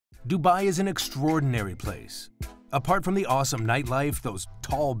Dubai is an extraordinary place. Apart from the awesome nightlife, those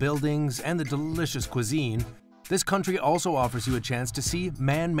tall buildings, and the delicious cuisine, this country also offers you a chance to see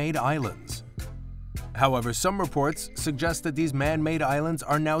man-made islands. However, some reports suggest that these man-made islands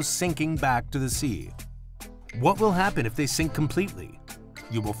are now sinking back to the sea. What will happen if they sink completely?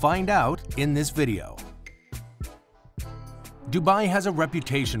 You will find out in this video. Dubai has a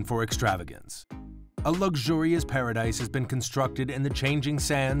reputation for extravagance. A luxurious paradise has been constructed in the changing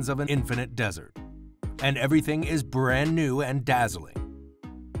sands of an infinite desert, and everything is brand new and dazzling.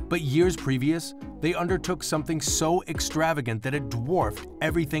 But years previous, they undertook something so extravagant that it dwarfed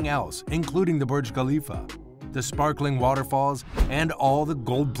everything else, including the Burj Khalifa, the sparkling waterfalls, and all the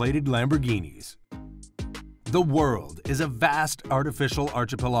gold-plated Lamborghinis. The world is a vast artificial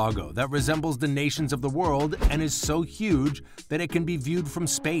archipelago that resembles the nations of the world and is so huge that it can be viewed from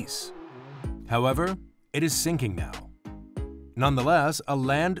space. However, it is sinking now. Nonetheless, a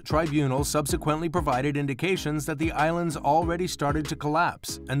land tribunal subsequently provided indications that the islands already started to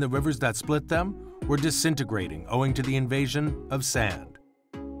collapse and the rivers that split them were disintegrating owing to the invasion of sand.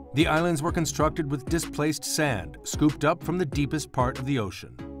 The islands were constructed with displaced sand scooped up from the deepest part of the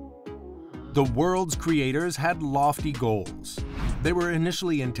ocean. The world's creators had lofty goals. They were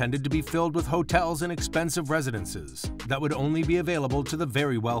initially intended to be filled with hotels and expensive residences that would only be available to the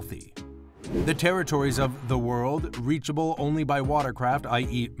very wealthy. The territories of the world, reachable only by watercraft,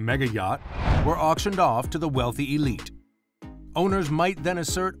 i.e. mega yacht, were auctioned off to the wealthy elite. Owners might then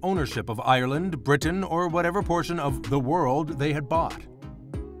assert ownership of Ireland, Britain, or whatever portion of the world they had bought.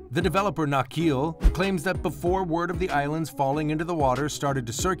 The developer Nakheel claims that before word of the islands falling into the water started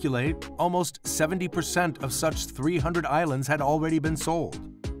to circulate, almost 70% of such 300 islands had already been sold.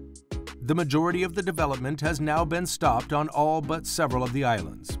 The majority of the development has now been stopped on all but several of the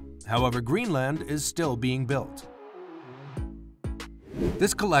islands. However, Greenland is still being built.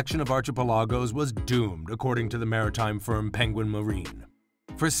 This collection of archipelagos was doomed, according to the maritime firm Penguin Marine.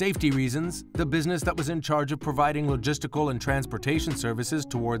 For safety reasons, the business that was in charge of providing logistical and transportation services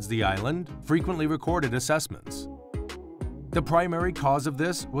towards the island frequently recorded assessments. The primary cause of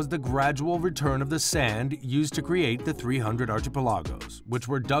this was the gradual return of the sand used to create the 300 archipelagos, which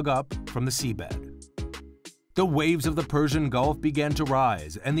were dug up from the seabed. The waves of the Persian Gulf began to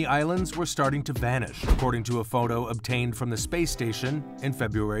rise, and the islands were starting to vanish, according to a photo obtained from the space station in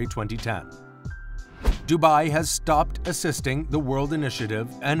February 2010. Dubai has stopped assisting the World Initiative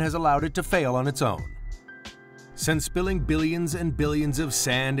and has allowed it to fail on its own. Since spilling billions and billions of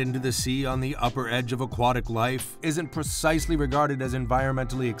sand into the sea on the upper edge of aquatic life isn't precisely regarded as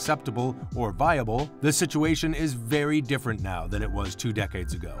environmentally acceptable or viable, the situation is very different now than it was 2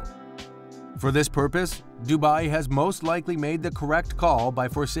 decades ago. For this purpose, Dubai has most likely made the correct call by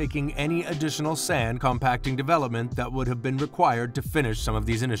forsaking any additional sand compacting development that would have been required to finish some of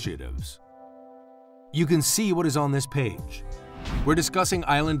these initiatives. You can see what is on this page. We're discussing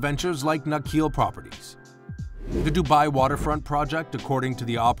island ventures like Nakheel Properties. The Dubai waterfront project, according to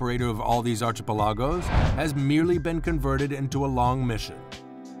the operator of all these archipelagos, has merely been converted into a long mission.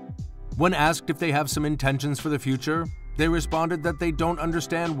 When asked if they have some intentions for the future, they responded that they don't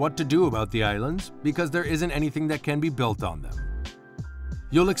understand what to do about the islands because there isn't anything that can be built on them.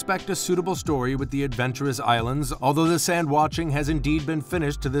 You'll expect a suitable story with the adventurous islands. Although the sand watching has indeed been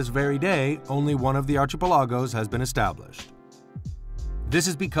finished to this very day, only one of the archipelagos has been established. This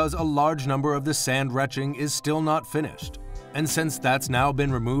is because a large number of the sand retching is still not finished, and since that's now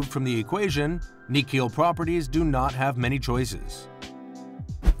been removed from the equation, Nakheel Properties do not have many choices.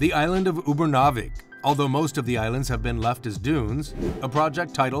 The island of Upernavik, although most of the islands have been left as dunes, a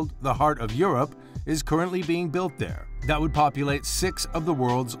project titled The Heart of Europe is currently being built there that would populate 6 of the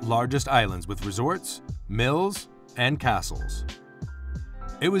world's largest islands with resorts, mills, and castles.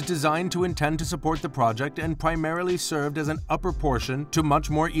 It was designed to intend to support the project and primarily served as an upper portion to much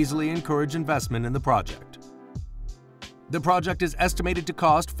more easily encourage investment in the project. The project is estimated to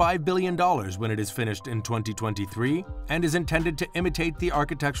cost $5 billion when it is finished in 2023 and is intended to imitate the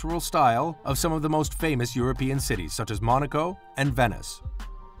architectural style of some of the most famous European cities such as Monaco and Venice.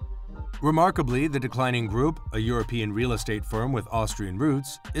 Remarkably, the Declining Group, a European real estate firm with Austrian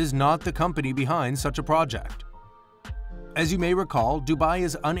roots, is not the company behind such a project. As you may recall, Dubai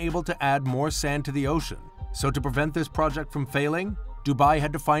is unable to add more sand to the ocean, so to prevent this project from failing, Dubai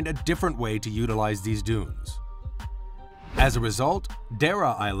had to find a different way to utilize these dunes. As a result,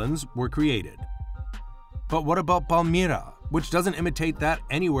 Deira Islands were created. But what about Palmyra, which doesn't imitate that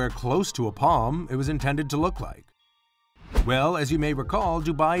anywhere close to a palm it was intended to look like? Well, as you may recall,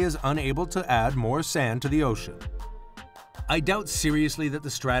 Dubai is unable to add more sand to the ocean. I doubt seriously that the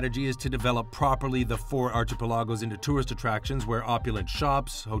strategy is to develop properly the 4 archipelagos into tourist attractions where opulent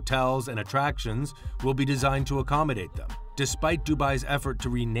shops, hotels, and attractions will be designed to accommodate them, despite Dubai's effort to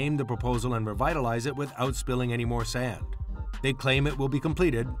rename the proposal and revitalize it without spilling any more sand. They claim it will be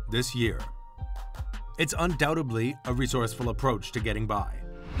completed this year. It's undoubtedly a resourceful approach to getting by.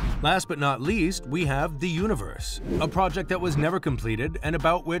 Last but not least, we have The Universe, a project that was never completed and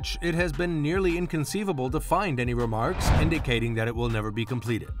about which it has been nearly inconceivable to find any remarks indicating that it will never be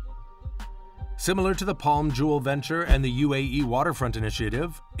completed. Similar to the Palm Jewel venture and the UAE Waterfront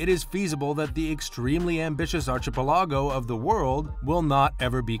Initiative, it is feasible that the extremely ambitious archipelago of the world will not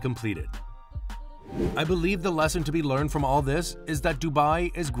ever be completed. I believe the lesson to be learned from all this is that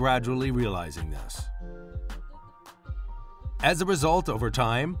Dubai is gradually realizing this. As a result, over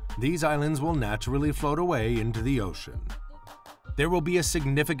time, these islands will naturally float away into the ocean. There will be a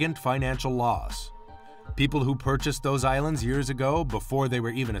significant financial loss. People who purchased those islands years ago, before they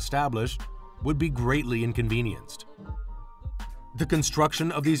were even established, would be greatly inconvenienced. The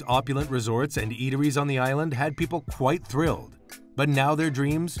construction of these opulent resorts and eateries on the island had people quite thrilled, but now their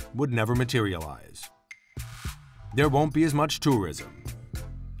dreams would never materialize. There won't be as much tourism.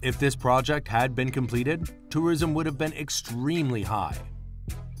 If this project had been completed, tourism would have been extremely high.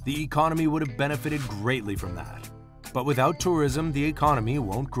 The economy would have benefited greatly from that. But without tourism, the economy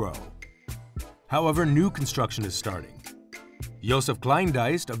won't grow. However, new construction is starting. Joseph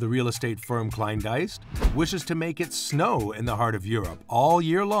Kleindienst of the real estate firm Kleindienst wishes to make it snow in the heart of Europe all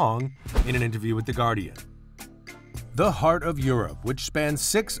year long in an interview with The Guardian. The heart of Europe, which spans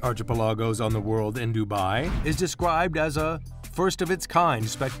 6 archipelagos on the world in Dubai, is described as a first-of-its-kind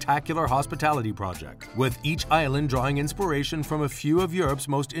spectacular hospitality project, with each island drawing inspiration from a few of Europe's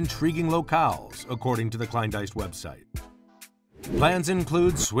most intriguing locales, according to the Kleindienst website. Plans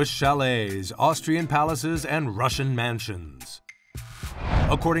include Swiss chalets, Austrian palaces, and Russian mansions.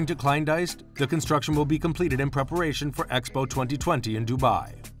 According to Kleindienst, the construction will be completed in preparation for Expo 2020 in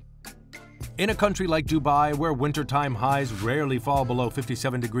Dubai. In a country like Dubai, where wintertime highs rarely fall below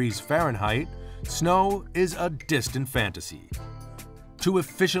 57 degrees Fahrenheit, snow is a distant fantasy. To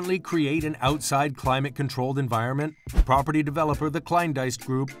efficiently create an outside climate-controlled environment, property developer the Kleindienst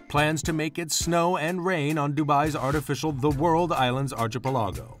Group plans to make it snow and rain on Dubai's artificial The World Islands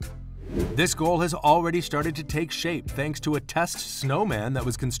archipelago. This goal has already started to take shape thanks to a test snowman that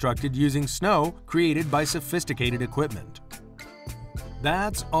was constructed using snow created by sophisticated equipment.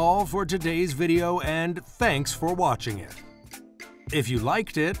 That's all for today's video, and thanks for watching it. If you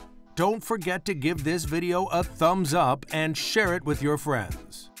liked it, don't forget to give this video a thumbs up and share it with your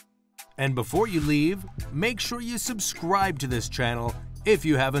friends. And before you leave, make sure you subscribe to this channel if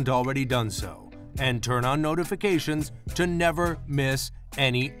you haven't already done so, and turn on notifications to never miss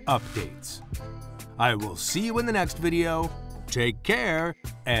any updates. I will see you in the next video. Take care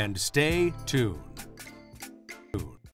and stay tuned.